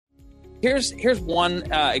here's one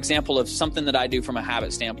example of something that I do from a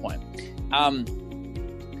habit standpoint.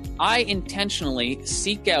 I intentionally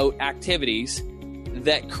seek out activities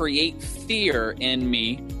that create fear in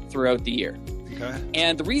me throughout the year. Okay.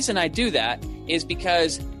 And the reason I do that is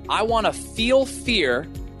because I want to feel fear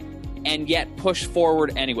and yet push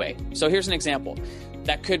forward anyway. So here's an example.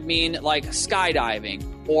 That could mean like skydiving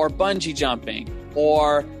or bungee jumping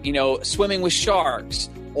or, swimming with sharks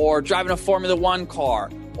or driving a Formula One car.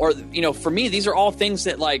 Or, for me, these are all things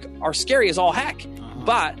that like are scary as all heck.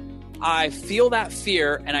 But I feel that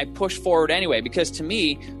fear and I push forward anyway, because to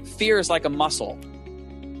me, fear is like a muscle.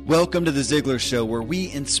 Welcome to The Ziglar Show, where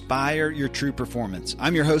we inspire your true performance.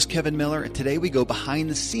 I'm your host, Kevin Miller, and today we go behind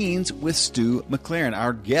the scenes with Stu McClaren,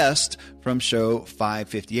 our guest from show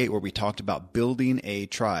 558, where we talked about building a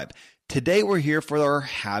tribe. Today we're here for our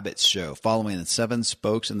Habits show, following the 7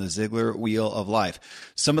 spokes in the Ziglar Wheel of Life.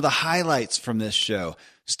 Some of the highlights from this show: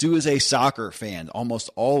 Stu is a soccer fan, almost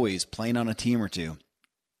always playing on a team or two.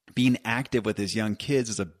 Being active with his young kids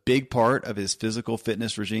is a big part of his physical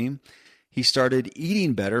fitness regime. He started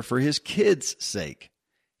eating better for his kids' sake.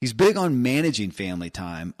 He's big on managing family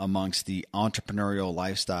time amongst the entrepreneurial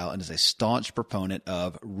lifestyle and is a staunch proponent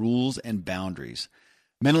of rules and boundaries.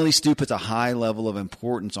 Mentally, Stu puts a high level of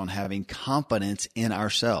importance on having confidence in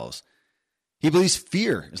ourselves. He believes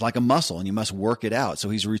fear is like a muscle and you must work it out. So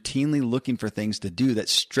he's routinely looking for things to do that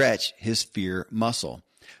stretch his fear muscle.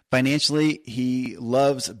 Financially, he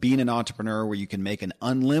loves being an entrepreneur where you can make an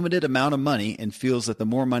unlimited amount of money and feels that the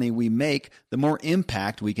more money we make, the more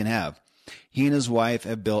impact we can have. He and his wife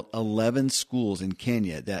have built 11 schools in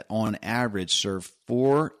Kenya that on average serve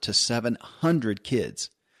 400 to 700 kids.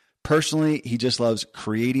 Personally, he just loves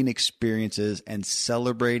creating experiences and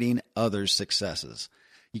celebrating others' successes.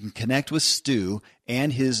 You can connect with Stu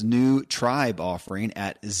and his new tribe offering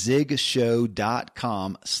at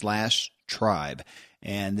zigshow.com/tribe.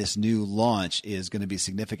 And this new launch is going to be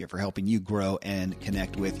significant for helping you grow and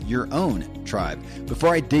connect with your own tribe.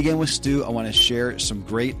 Before I dig in with Stu, I want to share some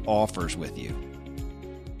great offers with you.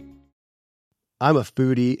 I'm a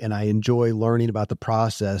foodie and I enjoy learning about the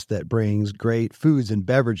process that brings great foods and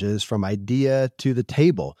beverages from idea to the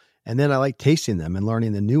table. And then I like tasting them and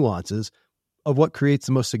learning the nuances of what creates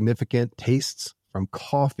the most significant tastes, from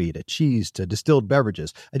coffee to cheese to distilled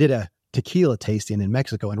beverages. I did a tequila tasting in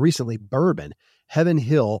Mexico and recently bourbon. Heaven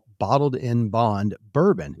Hill bottled in bond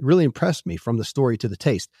bourbon. It really impressed me from the story to the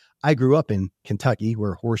taste. I grew up in Kentucky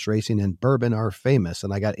where horse racing and bourbon are famous,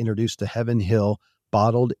 and I got introduced to Heaven Hill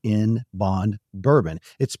bottled in bond bourbon.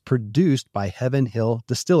 It's produced by Heaven Hill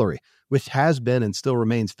Distillery, which has been and still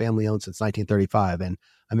remains family owned since 1935. And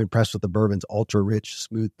I'm impressed with the bourbon's ultra rich,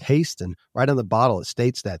 smooth taste. And right on the bottle, it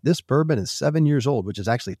states that this bourbon is 7 years old, which is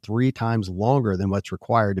actually 3 times longer than what's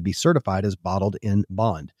required to be certified as bottled in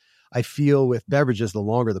bond. I feel with beverages, the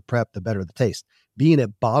longer the prep, the better the taste. Being a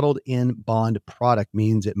bottled in bond product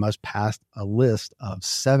means it must pass a list of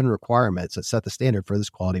 7 requirements that set the standard for this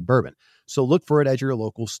quality bourbon. So look for it at your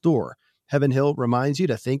local store. Heaven Hill reminds you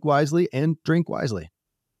to think wisely and drink wisely.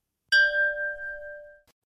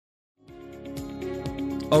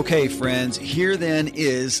 Okay, friends, here then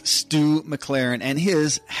is Stu McClaren and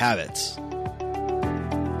his habits.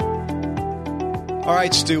 All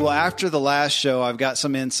right, Stu. Well, after the last show, I've got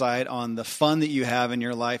some insight on the fun that you have in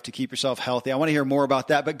your life to keep yourself healthy. I want to hear more about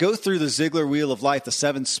that, but go through the Ziglar Wheel of Life, the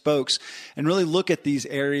 7 spokes, and really look at these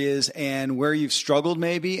areas and where you've struggled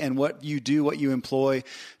maybe and what you do, what you employ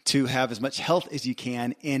to have as much health as you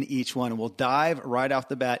can in each one. And we'll dive right off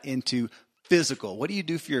the bat into physical. What do you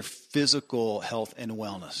do for your physical health and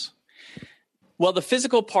wellness? Well, the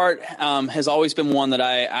physical part has always been one that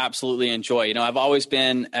I absolutely enjoy. I've always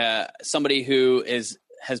been somebody who has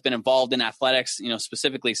been involved in athletics,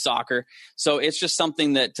 specifically soccer. So it's just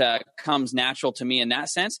something that comes natural to me in that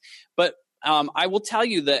sense. But I will tell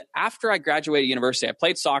you that after I graduated university, I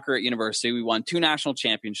played soccer at university. We won 2 national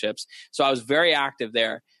championships. So I was very active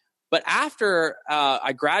there. But after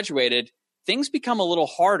I graduated, things become a little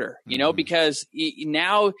harder, because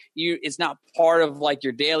now it's not part of like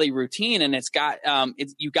your daily routine, and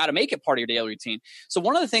you got to make it part of your daily routine. So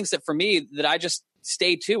one of the things that for me that I just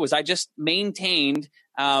stayed to was I just maintained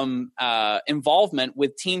involvement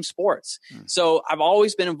with team sports. So I've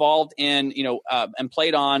always been involved in, and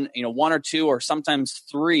played on, 1 or 2 or sometimes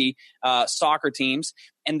 3 soccer teams.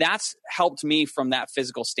 And that's helped me from that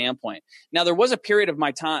physical standpoint. Now, there was a period of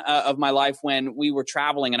my time, of my life when we were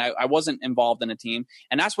traveling and I wasn't involved in a team.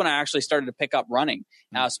 And that's when I actually started to pick up running,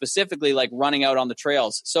 specifically like running out on the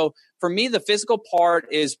trails. So for me, the physical part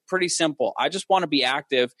is pretty simple. I just want to be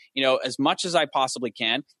active, as much as I possibly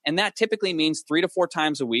can. And that typically means 3 to 4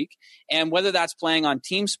 times a week. And whether that's playing on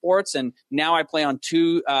team sports, and now I play on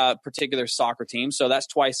 2 particular soccer teams, so that's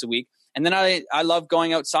twice a week. And then I love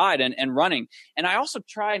going outside and running. And I also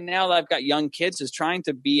try, now that I've got young kids, is trying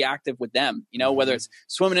to be active with them, whether it's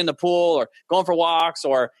swimming in the pool or going for walks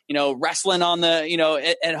or, wrestling on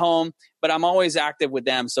the, at home, but I'm always active with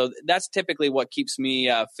them. So that's typically what keeps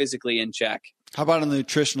me physically in check. How about on the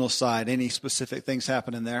nutritional side? Any specific things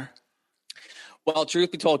happening there? Well,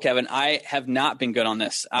 truth be told, Kevin, I have not been good on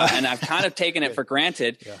this, and I've kind of taken it for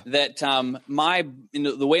granted that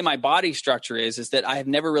the way my body structure is that I have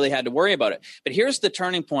never really had to worry about it. But here's the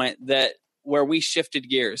turning point where we shifted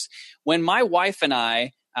gears. When my wife and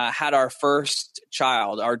I had our first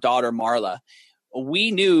child, our daughter Marla, we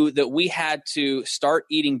knew that we had to start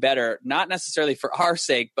eating better, not necessarily for our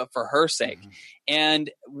sake, but for her sake. Mm-hmm. And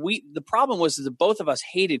the problem was that both of us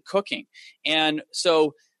hated cooking, and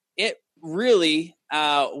so it really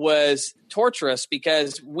was torturous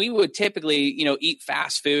because we would typically, eat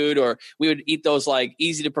fast food, or we would eat those like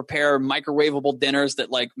easy to prepare microwavable dinners that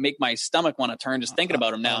like make my stomach want to turn just thinking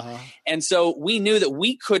about them now. And so we knew that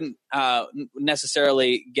we couldn't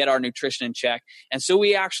necessarily get our nutrition in check. And so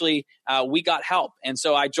we actually, we got help. And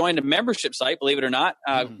so I joined a membership site, believe it or not,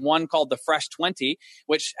 one called the Fresh 20,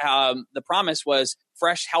 which the promise was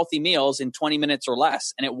fresh, healthy meals in 20 minutes or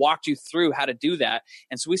less. And it walked you through how to do that.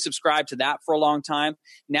 And so we subscribed to that for a long time.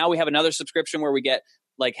 Now we have another subscription where we get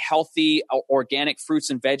like healthy organic fruits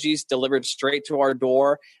and veggies delivered straight to our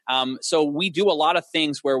door. So we do a lot of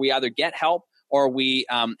things where we either get help or we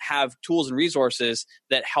have tools and resources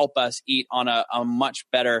that help us eat on a much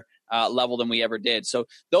better level than we ever did. So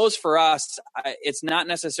those for us, it's not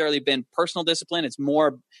necessarily been personal discipline. It's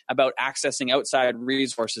more about accessing outside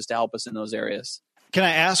resources to help us in those areas. Can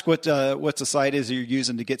I ask what the site is you're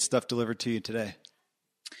using to get stuff delivered to you today?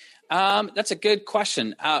 That's a good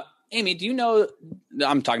question. Amy, do you know,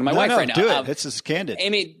 I'm talking to my wife right now. Do it. It's just candid.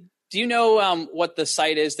 Amy, do you know what the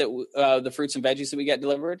site is that the fruits and veggies that we get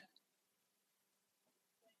delivered?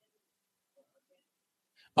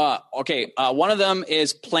 Okay. One of them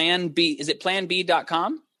is Plan B. Is it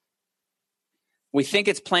planb.com? We think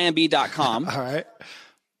it's planb.com. All right.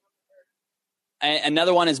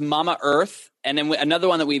 Another one is Mama Earth. And then another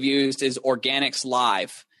one that we've used is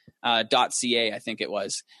organicslive.ca, I think it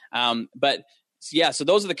was. But yeah, so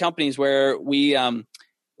those are the companies where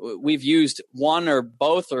we've used one or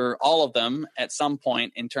both or all of them at some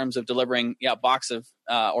point in terms of delivering a box of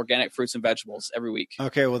organic fruits and vegetables every week.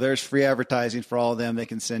 Okay, well, there's free advertising for all of them. They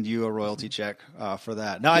can send you a royalty check for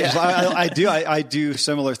that. No, I do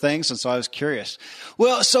similar things, and so I was curious.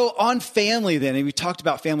 Well, so on family then, and we talked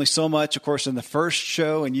about family so much, of course, in the first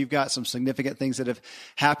show, and you've got some significant things that have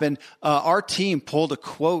happened. Our team pulled a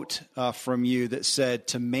quote from you that said,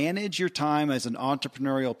 to manage your time as an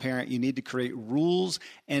entrepreneurial parent, you need to create rules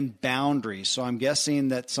and boundaries. So I'm guessing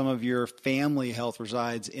that some of your family health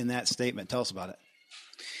resides in that statement. Tell us about it.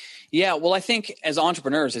 Yeah, well, I think as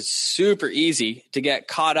entrepreneurs, it's super easy to get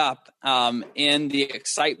caught up in the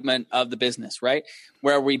excitement of the business, right?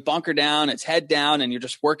 Where we bunker down, it's head down, and you're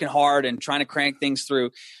just working hard and trying to crank things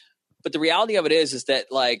through. But the reality of it is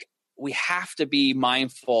that like we have to be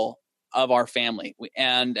mindful of our family.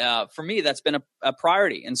 And for me, that's been a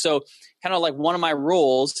priority. And so kind of like one of my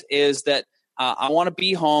rules is that I want to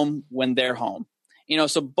be home when they're home.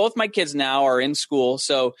 So both my kids now are in school.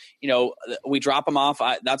 So, we drop them off.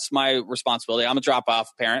 That's my responsibility. I'm a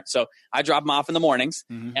drop-off parent. So I drop them off in the mornings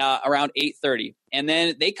around 8:30. And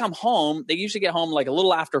then they come home. They usually get home like a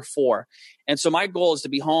little after 4. And so my goal is to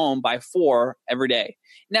be home by 4 every day.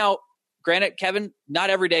 Now, granted, Kevin, not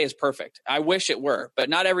every day is perfect. I wish it were, but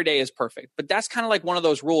not every day is perfect. But that's kind of like one of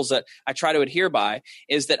those rules that I try to adhere by,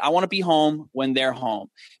 is that I want to be home when they're home.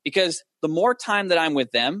 Because the more time that I'm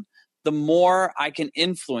with them, the more I can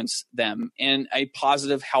influence them in a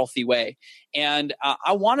positive, healthy way. And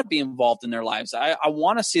I want to be involved in their lives. I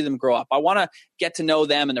want to see them grow up. I want to get to know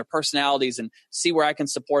them and their personalities and see where I can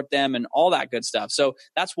support them and all that good stuff. So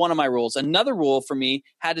that's one of my rules. Another rule for me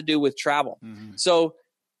had to do with travel. So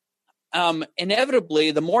inevitably,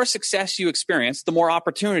 the more success you experience, the more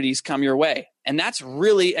opportunities come your way. And that's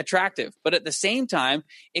really attractive. But at the same time,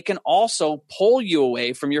 it can also pull you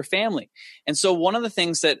away from your family. And so one of the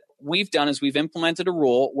things that we've done is we've implemented a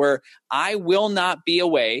rule where I will not be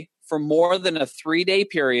away for more than a 3-day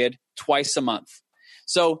period twice a month.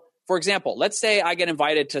 So, for example, let's say I get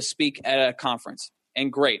invited to speak at a conference.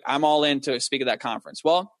 And great, I'm all in to speak at that conference.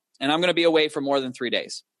 Well, and I'm going to be away for more than 3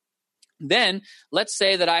 days. Then let's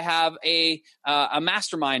say that I have a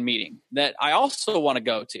mastermind meeting that I also want to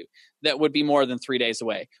go to that would be more than 3 days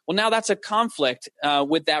away. Well, now that's a conflict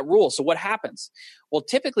with that rule. So what happens? Well,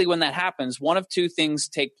 typically when that happens, one of two things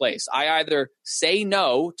take place. I either say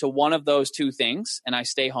no to one of those two things and I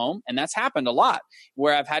stay home. And that's happened a lot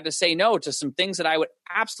where I've had to say no to some things that I would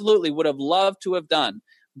have loved to have done,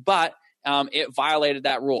 but it violated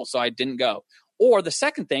that rule. So I didn't go. Or the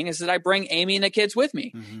second thing is that I bring Amy and the kids with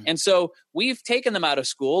me. Mm-hmm. And so we've taken them out of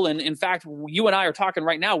school. And in fact, you and I are talking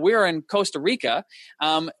right now. We're in Costa Rica,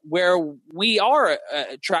 where we are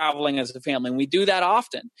traveling as a family. And we do that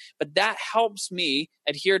often. But that helps me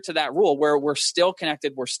adhere to that rule where we're still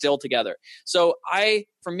connected. We're still together. So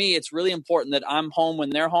for me, it's really important that I'm home when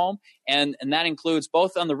they're home. And that includes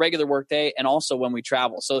both on the regular workday and also when we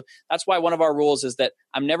travel. So that's why one of our rules is that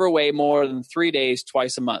I'm never away more than 3 days,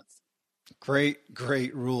 twice a month. Great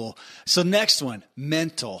rule. So next one,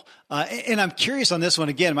 mental. And I'm curious on this one.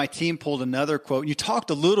 Again, my team pulled another quote. You talked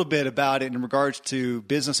a little bit about it in regards to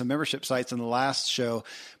business and membership sites in the last show,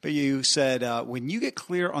 but you said, when you get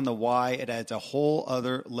clear on the why, it adds a whole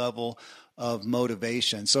other level of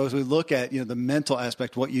motivation. So as we look at, the mental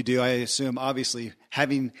aspect, what you do, I assume obviously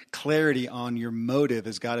having clarity on your motive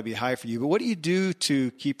has got to be high for you, but what do you do to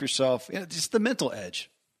keep yourself, just the mental edge?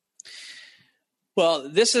 Well,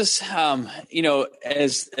 this is,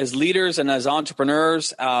 as leaders and as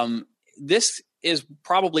entrepreneurs, this is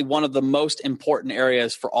probably one of the most important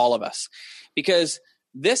areas for all of us, because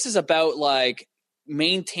this is about like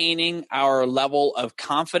maintaining our level of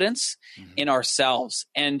confidence in ourselves.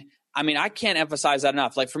 And I mean, I can't emphasize that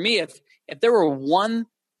enough. Like for me, if there were one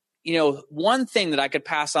thing that I could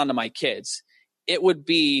pass on to my kids, it would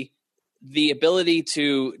be the ability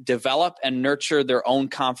to develop and nurture their own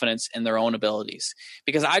confidence in their own abilities.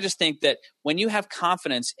 Because I just think that when you have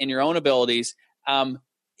confidence in your own abilities,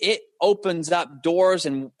 it opens up doors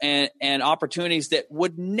and opportunities that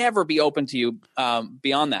would never be open to you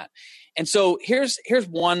beyond that. And so here's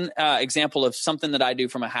one example of something that I do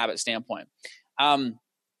from a habit standpoint.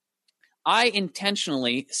 I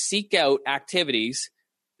intentionally seek out activities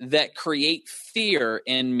that create fear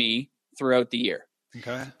in me throughout the year.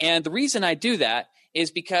 Okay. And the reason I do that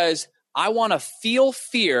is because I want to feel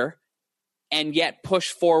fear and yet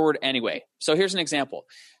push forward anyway. So here's an example.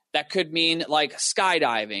 That could mean like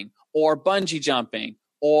skydiving or bungee jumping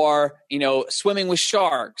or, swimming with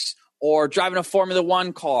sharks or driving a Formula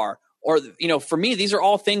One car. Or, for me, these are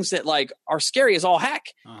all things that like are scary as all heck.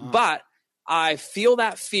 But I feel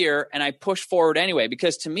that fear and I push forward anyway,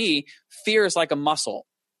 because to me, fear is like a muscle.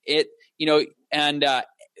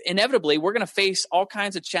 Inevitably, we're going to face all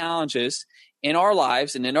kinds of challenges in our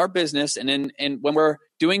lives and in our business and when we're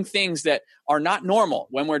doing things that are not normal,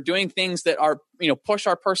 when we're doing things that are, push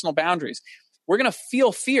our personal boundaries, we're going to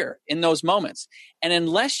feel fear in those moments. And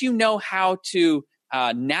unless you know how to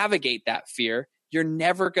navigate that fear, you're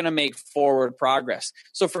never going to make forward progress.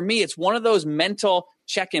 So for me, it's one of those mental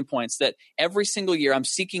check-in points that every single year I'm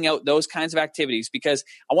seeking out those kinds of activities because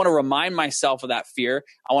I want to remind myself of that fear.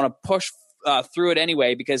 I want to push through it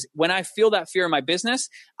anyway, because when I feel that fear in my business,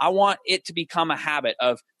 I want it to become a habit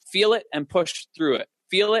of feel it and push through it,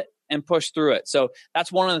 feel it and push through it. So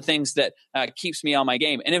that's one of the things that keeps me on my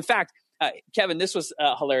game. And in fact, Kevin, this was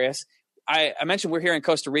hilarious. I mentioned we're here in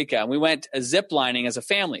Costa Rica and we went zip lining as a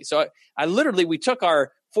family. So we took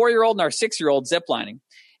our 4-year-old and our 6-year-old zip lining,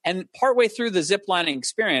 and partway through the zip lining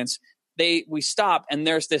experience, we stop and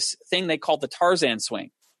there's this thing they call the Tarzan swing.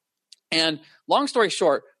 And long story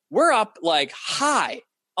short, we're up like high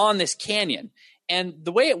on this canyon. And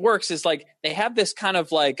the way it works is like they have this kind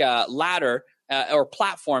of like ladder or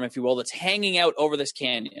platform, if you will, that's hanging out over this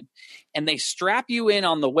canyon. And they strap you in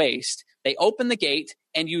on the waist. They open the gate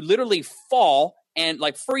and you literally fall and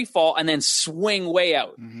like free fall and then swing way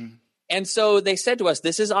out. And so they said to us,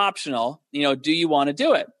 this is optional. Do you want to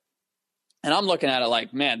do it? And I'm looking at it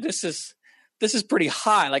like, man, this is pretty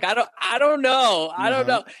high. Like, I don't know. I don't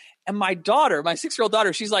know. And my daughter, my 6-year-old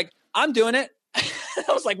daughter, she's like, I'm doing it.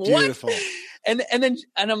 I was like, what? Beautiful. And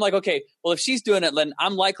I'm like, okay, well, if she's doing it, then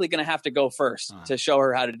I'm likely going to have to go first to show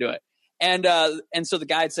her how to do it. And so the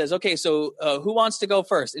guide says, okay, so who wants to go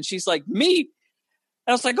first? And she's like, me.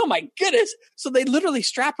 And I was like, oh my goodness. So they literally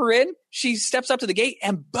strap her in. She steps up to the gate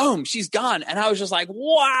and boom, she's gone. And I was just like,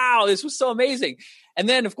 wow, this was so amazing. And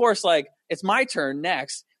then of course, like it's my turn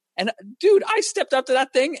next. And dude, I stepped up to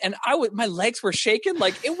that thing and my legs were shaking.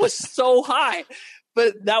 Like it was so high.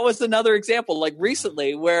 But that was another example, like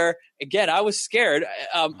recently where, again, I was scared.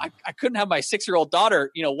 I couldn't have my 6-year-old daughter,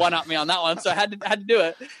 one up me on that one. So I had to do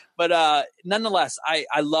it. But nonetheless,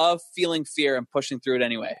 I love feeling fear and pushing through it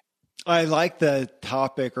anyway. I like the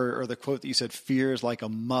topic or the quote that you said, fear is like a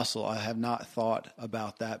muscle. I have not thought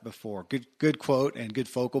about that before. Good quote and good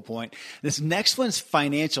focal point. This next one's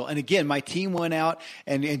financial. And again, my team went out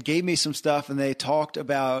and gave me some stuff, and they talked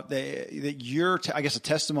about that I guess a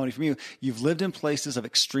testimony from you. You've lived in places of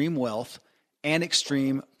extreme wealth and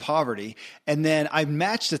extreme poverty. And then I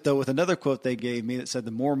matched it though with another quote they gave me that said,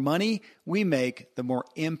 the more money we make, the more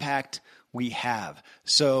impact we have.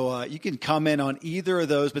 So you can comment on either of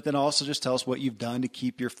those, but then also just tell us what you've done to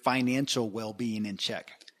keep your financial well-being in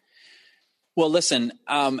check. Well, listen,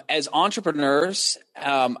 as entrepreneurs,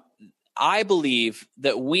 I believe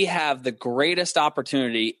that we have the greatest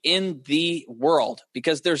opportunity in the world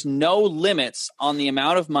because there's no limits on the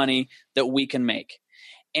amount of money that we can make.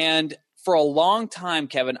 And for a long time,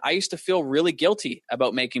 Kevin, I used to feel really guilty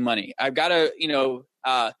about making money. I've got to,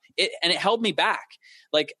 it held me back.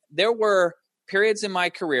 Like there were periods in my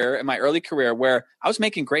career, in my early career, where I was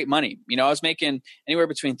making great money. I was making anywhere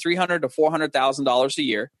between $300,000 to $400,000 a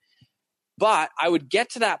year. But I would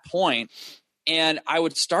get to that point and I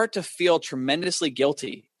would start to feel tremendously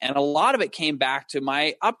guilty. And a lot of it came back to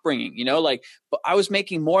my upbringing, I was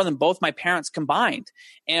making more than both my parents combined.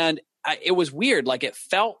 And it was weird. Like it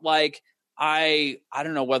felt like I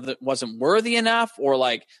don't know whether it wasn't worthy enough or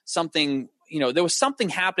like something, there was something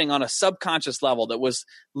happening on a subconscious level that was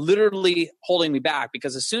literally holding me back,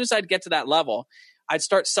 because as soon as I'd get to that level, I'd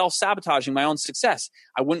start self-sabotaging my own success.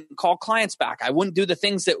 I wouldn't call clients back. I wouldn't do the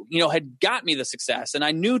things that, had got me the success and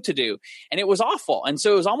I knew to do. And it was awful. And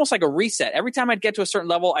so it was almost like a reset. Every time I'd get to a certain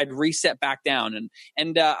level, I'd reset back down.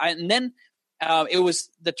 And then it was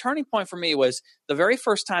the turning point for me was the very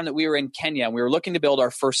first time that we were in Kenya and we were looking to build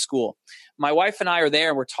our first school. My wife and I are there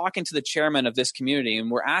and we're talking to the chairman of this community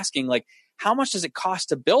and we're asking like, how much does it cost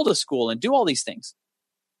to build a school and do all these things?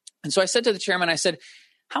 And so I said to the chairman, I said,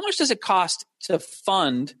 how much does it cost to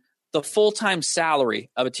fund the full-time salary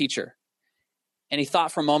of a teacher? And he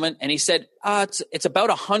thought for a moment and he said, it's about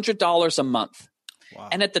 $100 a month. Wow.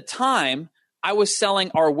 And at the time, I was selling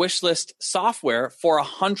our wish list software for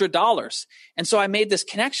 $100. And so I made this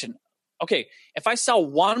connection. Okay, if I sell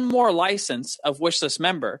one more license of Wishlist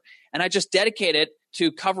Member and I just dedicate it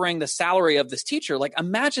to covering the salary of this teacher, like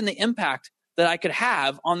imagine the impact that I could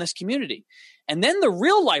have on this community. And then the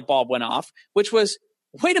real light bulb went off, which was,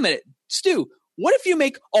 wait a minute, Stu, what if you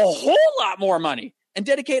make a whole lot more money and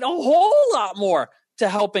dedicate a whole lot more to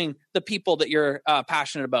helping the people that you're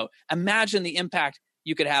passionate about? Imagine the impact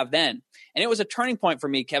you could have then. And it was a turning point for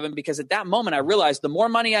me, Kevin, because at that moment I realized the more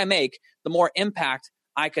money I make, the more impact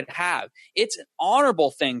I could have. It's an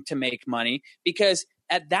honorable thing to make money because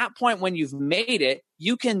at that point when you've made it,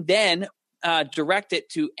 you can then direct it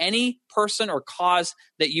to any person or cause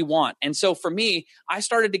that you want. And so for me, I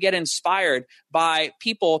started to get inspired by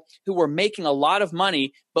people who were making a lot of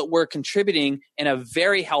money, but were contributing in a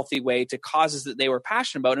very healthy way to causes that they were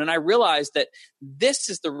passionate about. And I realized that this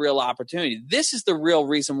is the real opportunity. This is the real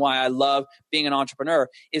reason why I love being an entrepreneur,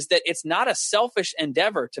 is that it's not a selfish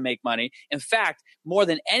endeavor to make money. In fact, more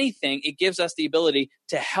than anything, it gives us the ability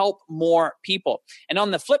to help more people. And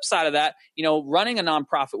on the flip side of that, running a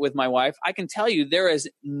nonprofit with my wife, I can tell you there is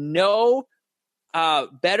no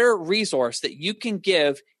better resource that you can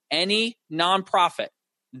give any nonprofit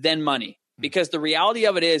than money. Because the reality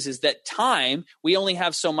of it is that time we only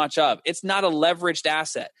have so much of. It's not a leveraged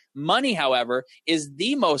asset. Money, however, is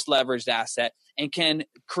the most leveraged asset and can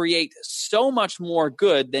create so much more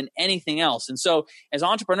good than anything else. And so as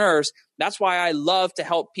entrepreneurs, that's why I love to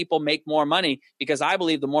help people make more money, because I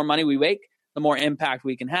believe the more money we make, the more impact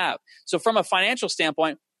we can have. So from a financial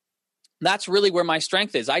standpoint, that's really where my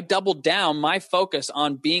strength is. I doubled down my focus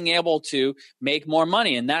on being able to make more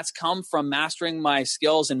money. And that's come from mastering my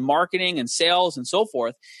skills in marketing and sales and so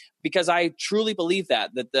forth, because I truly believe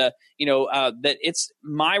that it's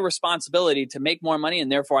my responsibility to make more money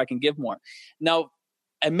and therefore I can give more. Now,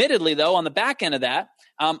 admittedly, though, on the back end of that,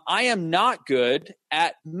 I am not good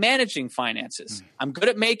at managing finances. I'm good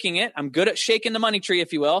at making it. I'm good at shaking the money tree,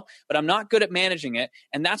 if you will, but I'm not good at managing it.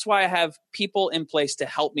 And that's why I have people in place to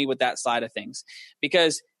help me with that side of things,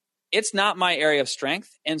 because it's not my area of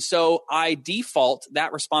strength. And so I default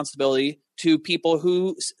that responsibility to people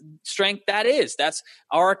whose strength that is. That's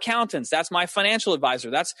our accountants. That's my financial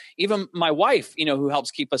advisor. That's even my wife, who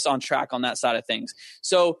helps keep us on track on that side of things.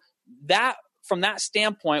 So from that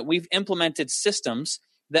standpoint, we've implemented systems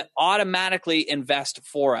that automatically invest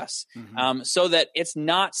for us, so that it's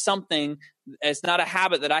not something it's not a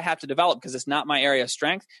habit that I have to develop because it's not my area of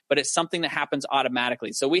strength, but it's something that happens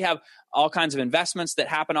automatically. So we have all kinds of investments that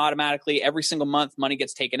happen automatically. Every single month, money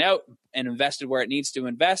gets taken out and invested where it needs to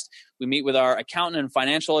invest. We meet with our accountant and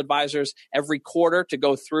financial advisors every quarter to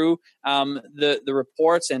go through the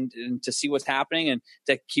reports and to see what's happening and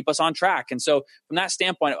to keep us on track. And so from that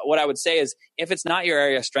standpoint, what I would say is if it's not your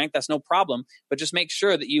area of strength, that's no problem, but just make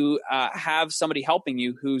sure that you have somebody helping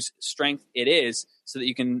you whose strength it is so that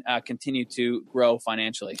you can continue to grow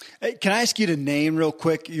financially. Hey, can I ask you to name real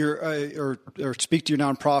quick your or speak to your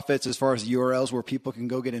nonprofits as far as URLs where people can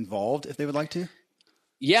go get involved if they would like to?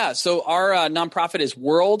 Yeah. So our nonprofit is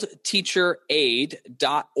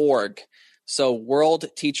worldteacheraid.org. So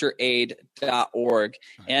worldteacheraid.org.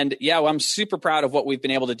 And yeah, well, I'm super proud of what we've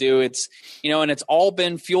been able to do. It's, and it's all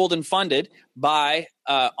been fueled and funded by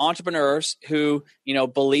entrepreneurs who,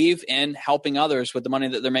 believe in helping others with the money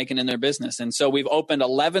that they're making in their business. And so we've opened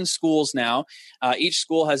 11 schools now. Each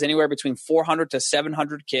school has anywhere between 400 to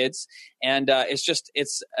 700 kids. And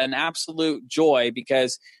it's an absolute joy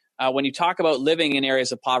because when you talk about living in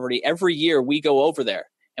areas of poverty, every year we go over there.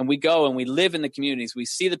 And we go and we live in the communities. We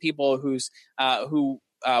see the people who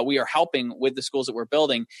we are helping with the schools that we're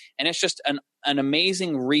building. And it's just an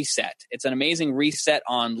amazing reset. It's an amazing reset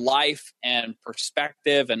on life and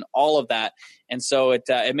perspective and all of that. And so it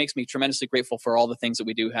makes me tremendously grateful for all the things that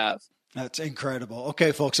we do have. That's incredible.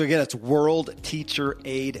 Okay, folks. So again, it's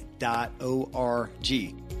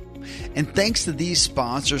worldteacheraid.org. And thanks to these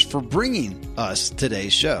sponsors for bringing us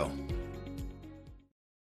today's show.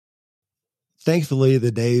 Thankfully,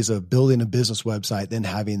 the days of building a business website, then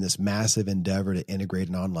having this massive endeavor to integrate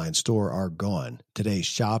an online store are gone. Today,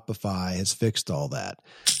 Shopify has fixed all that.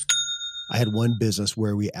 I had one business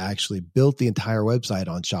where we actually built the entire website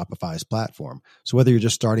on Shopify's platform. So whether you're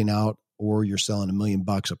just starting out or you're selling $1 million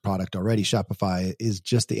of product already, Shopify is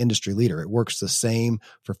just the industry leader. It works the same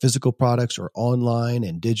for physical products or online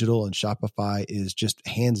and digital, and Shopify is just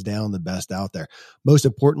hands down the best out there. Most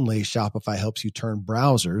importantly, Shopify helps you turn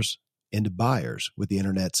browsers into buyers with the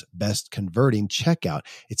internet's best converting checkout.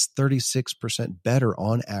 It's 36% better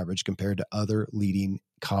on average compared to other leading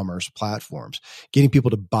commerce platforms. Getting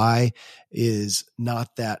people to buy is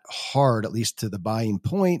not that hard, at least to the buying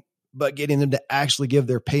point, but getting them to actually give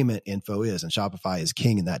their payment info is, and Shopify is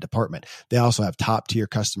king in that department. They also have top tier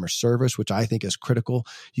customer service, which I think is critical.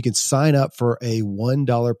 You can sign up for a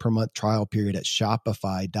 $1 per month trial period at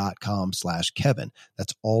shopify.com/Kevin.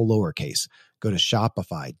 That's all lowercase. Go to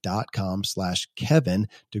shopify.com/Kevin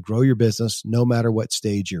to grow your business no matter what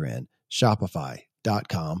stage you're in.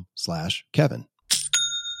 Shopify.com/Kevin.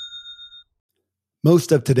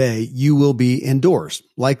 Most of today, you will be indoors,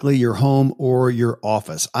 likely your home or your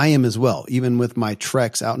office. I am as well. Even with my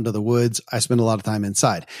treks out into the woods, I spend a lot of time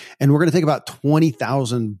inside. And we're going to take about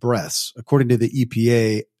 20,000 breaths. According to the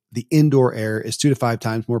EPA, the indoor air is 2 to 5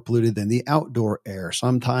 times more polluted than the outdoor air,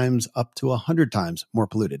 sometimes up to 100 times more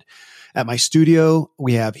polluted. At my studio,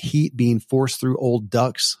 we have heat being forced through old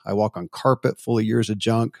ducts. I walk on carpet full of years of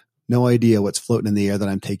junk. No idea what's floating in the air that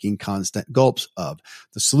I'm taking constant gulps of.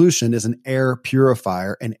 The solution is an air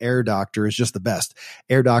purifier, and Air Doctor is just the best.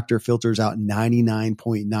 Air Doctor filters out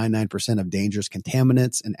 99.99% of dangerous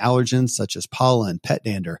contaminants and allergens such as pollen, pet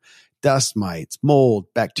dander, dust mites, mold,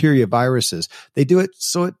 bacteria, viruses. They do it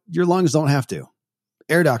so your lungs don't have to.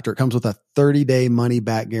 Air Doctor comes with a 30-day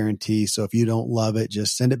money-back guarantee, so if you don't love it,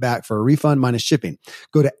 just send it back for a refund minus shipping.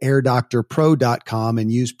 Go to airdoctorpro.com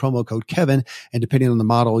and use promo code Kevin, and depending on the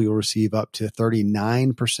model, you'll receive up to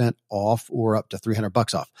 39% off or up to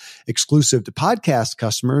 $300 off. Exclusive to podcast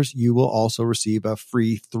customers, you will also receive a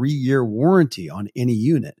free 3-year warranty on any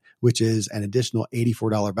unit, which is an additional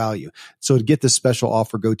 $84 value. So to get this special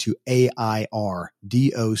offer, go to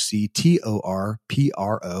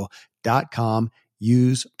airdoctorpro.com.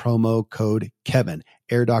 Use promo code Kevin.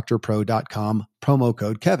 airdoctorpro.com, promo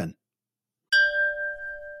code Kevin.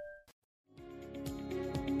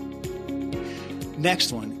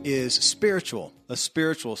 Next one is spiritual, a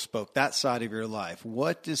spiritual spoke, that side of your life.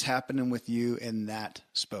 What is happening with you in that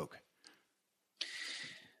spoke?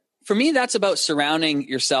 For me, that's about surrounding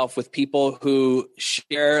yourself with people who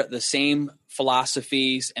share the same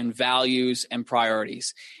philosophies and values and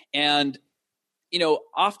priorities. And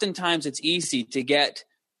oftentimes it's easy to get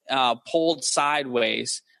pulled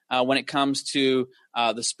sideways when it comes to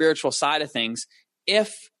the spiritual side of things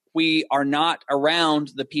if we are not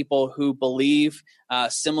around the people who believe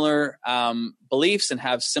similar beliefs and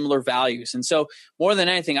have similar values. And so more than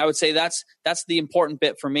anything, I would say that's the important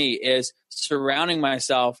bit for me is surrounding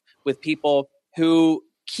myself with people who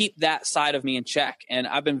keep that side of me in check. And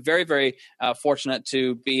I've been very, very fortunate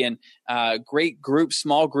to be in great groups,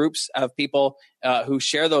 small groups of people who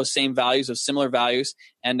share those same values, those similar values,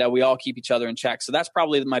 and we all keep each other in check. So that's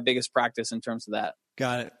probably my biggest practice in terms of that.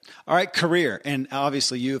 Got it. All right, career, and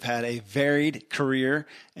obviously you've had a varied career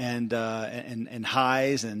and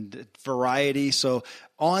highs and variety. So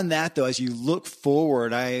on that though, as you look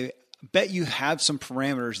forward, I bet you have some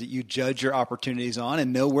parameters that you judge your opportunities on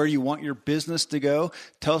and know where you want your business to go.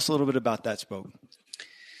 Tell us a little bit about that, Spoke.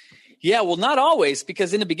 Yeah, well, not always,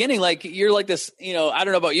 because in the beginning, like you're like this, I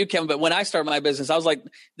don't know about you, Kevin, but when I started my business, I was like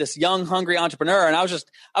this young, hungry entrepreneur. And I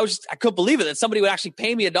couldn't believe it that somebody would actually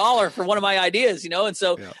pay me $1 for one of my ideas, And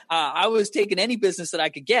so I was taking any business that I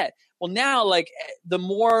could get. Well, now, like the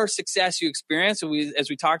more success you experience, as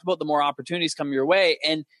we talked about, the more opportunities come your way.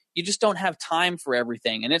 And you just don't have time for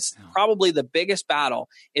everything. And it's probably the biggest battle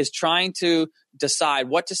is trying to decide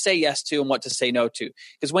what to say yes to and what to say no to.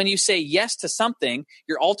 Because when you say yes to something,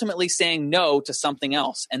 you're ultimately saying no to something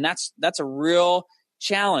else. And that's a real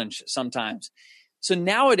challenge sometimes. So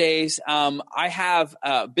nowadays, I have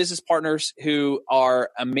business partners who are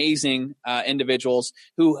amazing individuals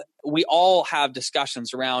who we all have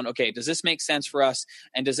discussions around, okay, does this make sense for us?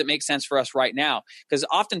 And does it make sense for us right now? Because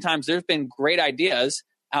oftentimes there's been great ideas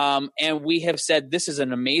and we have said, this is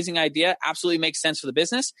an amazing idea, absolutely makes sense for the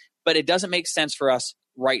business, but it doesn't make sense for us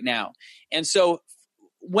right now. And so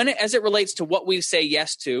as it relates to what we say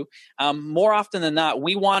yes to, more often than not,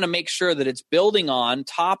 we want to make sure that it's building on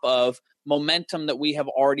top of momentum that we have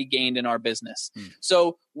already gained in our business.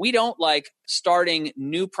 So we don't like starting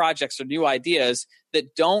new projects or new ideas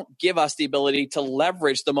that don't give us the ability to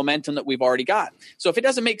leverage the momentum that we've already got. So if it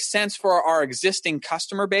doesn't make sense for our existing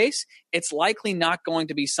customer base, it's likely not going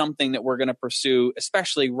to be something that we're going to pursue,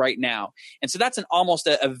 especially right now. And so that's almost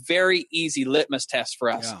a very easy litmus test for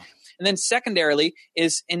us. Yeah. And then secondarily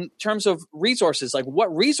is in terms of resources, like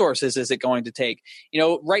what resources is it going to take?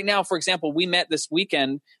 Right now, for example, we met this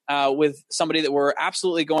weekend with somebody that we're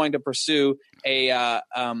absolutely going to pursue a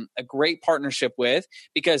great partnership with,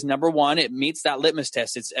 because number one, it meets that litmus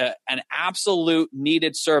test. It's an absolute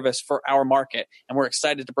needed service for our market, and we're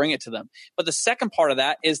excited to bring it to them. But the second part of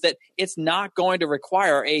that is that it's not going to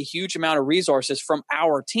require a huge amount of resources from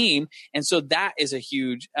our team, and so that is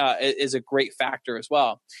a great factor as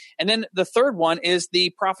well. And then the third one is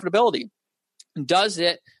the profitability. Does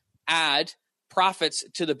it add profits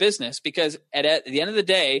to the business? Because at the end of the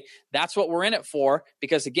day, that's what we're in it for.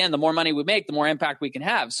 Because again, the more money we make, the more impact we can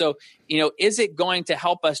have. So, is it going to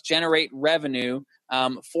help us generate revenue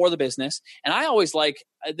for the business? And I always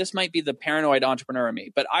this might be the paranoid entrepreneur in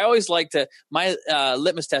me, but I always my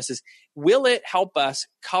litmus test is, will it help us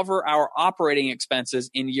cover our operating expenses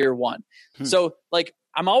in year one? So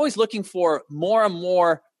I'm always looking for more and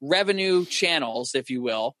more revenue channels, if you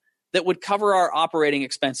will, that would cover our operating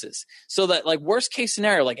expenses, so that worst case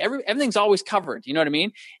scenario, everything's always covered. You know what I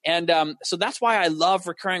mean? And so that's why I love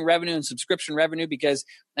recurring revenue and subscription revenue, because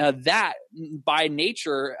that by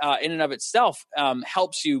nature in and of itself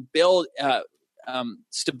helps you build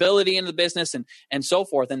stability in the business and so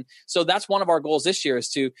forth. And so that's one of our goals this year, is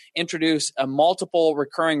to introduce additional multiple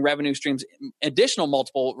recurring revenue streams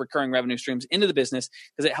into the business,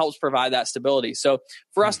 because it helps provide that stability. So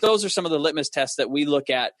for us, those are some of the litmus tests that we look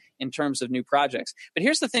at in terms of new projects. But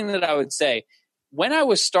here's the thing that I would say. When I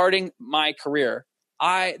was starting my career,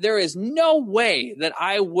 there is no way that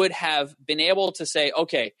I would have been able to say,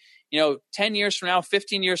 okay, 10 years from now,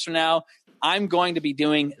 15 years from now, I'm going to be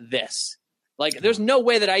doing this. There's no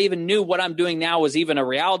way that I even knew what I'm doing now was even a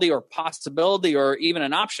reality or possibility or even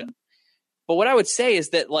an option. But what I would say is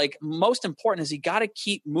that most important is you got to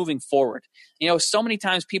keep moving forward. So many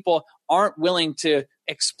times people aren't willing to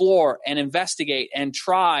explore and investigate and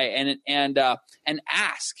try and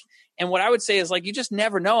ask. And what I would say is you just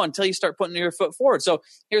never know until you start putting your foot forward. So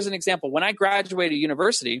here's an example. When I graduated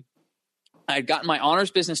university, I had gotten my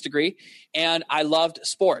honors business degree and I loved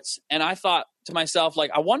sports. And I thought to myself,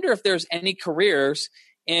 I wonder if there's any careers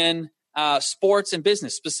in sports and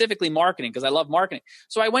business, specifically marketing, because I love marketing.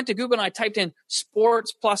 So I went to Google and I typed in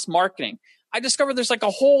sports plus marketing. I discovered there's a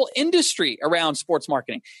whole industry around sports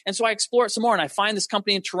marketing. And so I explore it some more, and I find this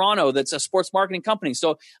company in Toronto that's a sports marketing company.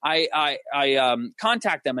 So I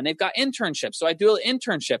contact them, and they've got internships. So I do an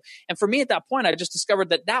internship. And for me at that point, I just discovered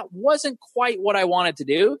that wasn't quite what I wanted to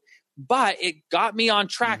do, but it got me on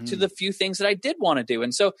track to the few things that I did want to do.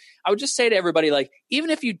 And so I would just say to everybody, even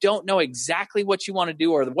if you don't know exactly what you want to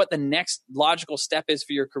do or what the next logical step is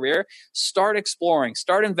for your career, start exploring,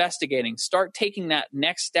 start investigating, start taking that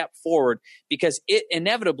next step forward, because it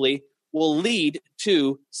inevitably will lead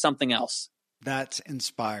to something else. That's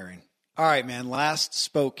inspiring. All right, man. Last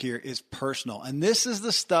spoke here is personal. And this is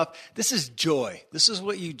the stuff, this is joy. This is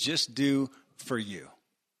what you just do for you.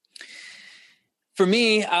 For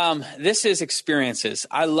me, this is experiences.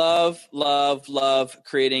 I love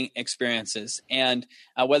creating experiences. And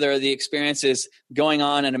whether the experience is going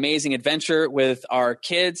on an amazing adventure with our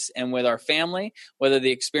kids and with our family, whether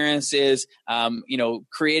the experience is,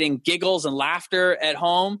 creating giggles and laughter at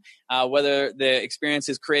home, whether the experience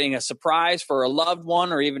is creating a surprise for a loved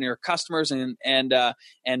one or even your customers and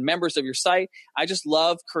members of your site. I just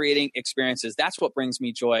love creating experiences. That's what brings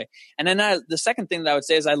me joy. And then the second thing that I would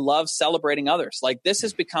say is I love celebrating others. Like this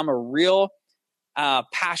has become a real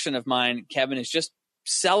passion of mine, Kevin, is just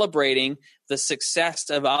celebrating the success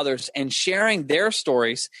of others and sharing their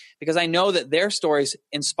stories, because I know that their stories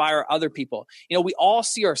inspire other people. We all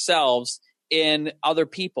see ourselves in other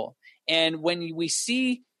people. And when we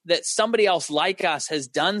see that somebody else like us has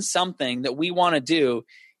done something that we want to do,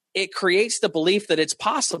 it creates the belief that it's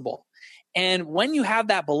possible. And when you have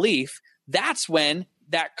that belief, that's when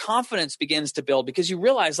that confidence begins to build, because you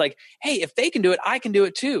realize like, hey, if they can do it, I can do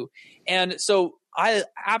it too. And so I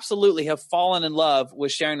absolutely have fallen in love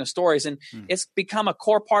with sharing the stories, and it's become a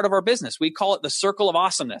core part of our business. We call it the circle of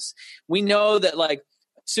awesomeness. We know that like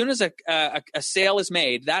as soon as a sale is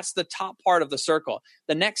made, that's the top part of the circle.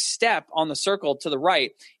 The next step on the circle to the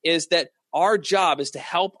right is that our job is to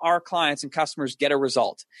help our clients and customers get a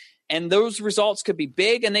result. And those results could be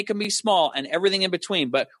big and they can be small and everything in between.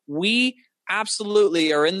 But we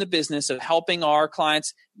absolutely are in the business of helping our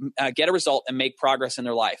clients get a result and make progress in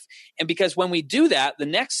their life. And because when we do that, the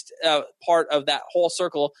next part of that whole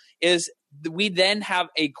circle is we then have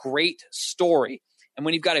a great story. And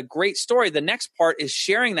when you've got a great story, the next part is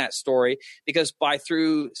sharing that story, because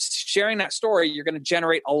through sharing that story, you're going to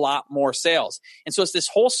generate a lot more sales. And so it's this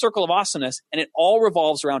whole circle of awesomeness, and it all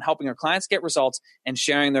revolves around helping our clients get results and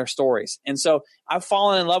sharing their stories. And so I've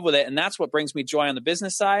fallen in love with it, and that's what brings me joy on the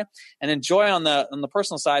business side. And then joy on the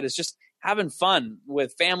personal side is just having fun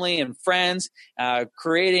with family and friends,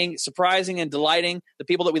 creating, surprising and delighting the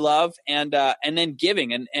people that we love, and then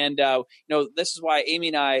giving. And this is why Amy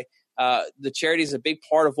and I, the charity is a big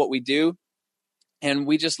part of what we do. And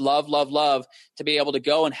we just love to be able to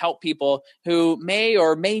go and help people who may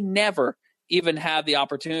or may never even have the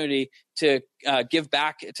opportunity to give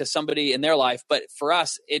back to somebody in their life. But for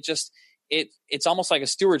us, it's almost like a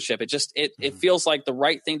stewardship. It feels like the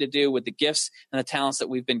right thing to do with the gifts and the talents that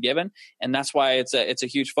we've been given. And that's why it's a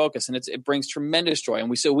huge focus, and it brings tremendous joy. And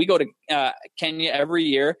we go to Kenya every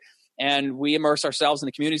year, and we immerse ourselves in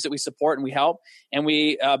the communities that we support and we help. And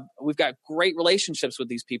we've got great relationships with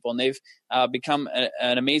these people, and they've become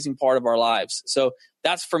an amazing part of our lives. So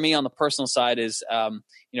that's for me on the personal side is,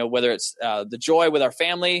 whether it's the joy with our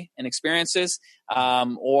family and experiences,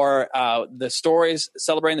 or the stories,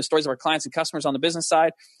 celebrating the stories of our clients and customers on the business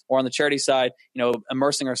side, or on the charity side,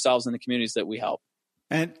 immersing ourselves in the communities that we help.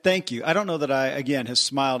 And thank you. I don't know that I, again, have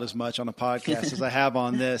smiled as much on a podcast as I have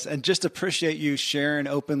on this, and just appreciate you sharing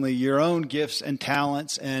openly your own gifts and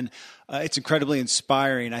talents. And it's incredibly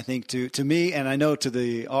inspiring, I think, to me, and I know to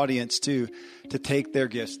the audience too, to take their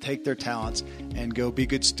gifts, take their talents, and go be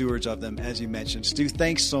good stewards of them, as you mentioned. Stu,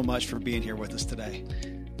 thanks so much for being here with us today.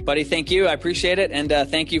 Buddy, thank you. I appreciate it. And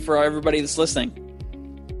thank you for everybody that's listening.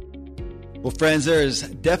 Well, friends, there is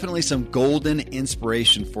definitely some golden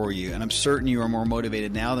inspiration for you, and I'm certain you are more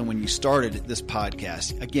motivated now than when you started this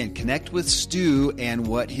podcast. Again, connect with Stu and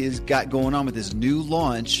what he's got going on with his new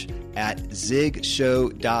launch at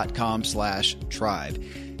zigshow.com/tribe.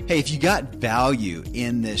 Hey, if you got value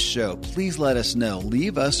in this show, please let us know.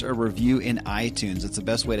 Leave us a review in iTunes. It's the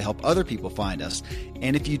best way to help other people find us.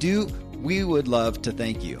 And if you do, we would love to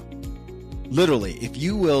thank you. Literally, if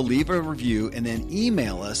you will leave a review and then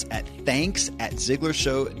email us at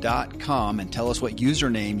thanks@ziglarshow.com and tell us what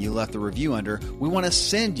username you left the review under, we want to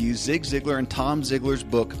send you Zig Ziglar and Tom Ziglar's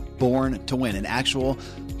book, Born to Win, an actual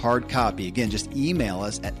hard copy. Again, just email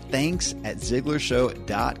us at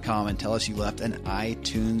thanks@ziglarshow.com and tell us you left an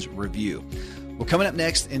iTunes review. Well, coming up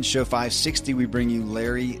next in show 560, we bring you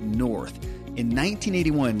Larry North. In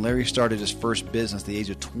 1981, Larry started his first business at the age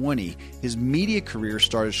of 20. His media career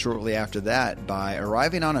started shortly after that by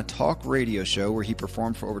arriving on a talk radio show where he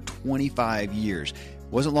performed for over 25 years.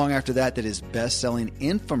 Wasn't long after that his best-selling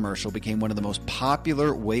infomercial became one of the most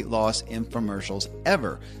popular weight loss infomercials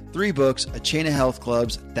ever. 3 books, a chain of health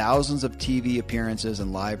clubs, thousands of TV appearances,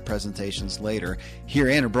 and live presentations later, here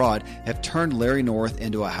and abroad, have turned Larry North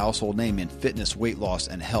into a household name in fitness, weight loss,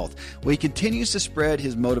 and health. Well, he continues to spread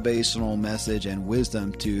his motivational message and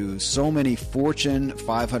wisdom to so many Fortune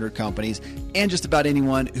 500 companies and just about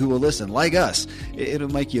anyone who will listen, like us. It'll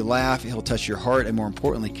make you laugh, he'll touch your heart, and more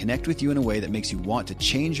importantly, connect with you in a way that makes you want to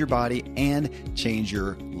change your body and change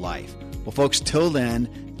your life. Well, folks, till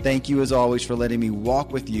then, thank you as always for letting me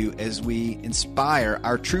walk with you as we inspire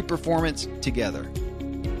our true performance together.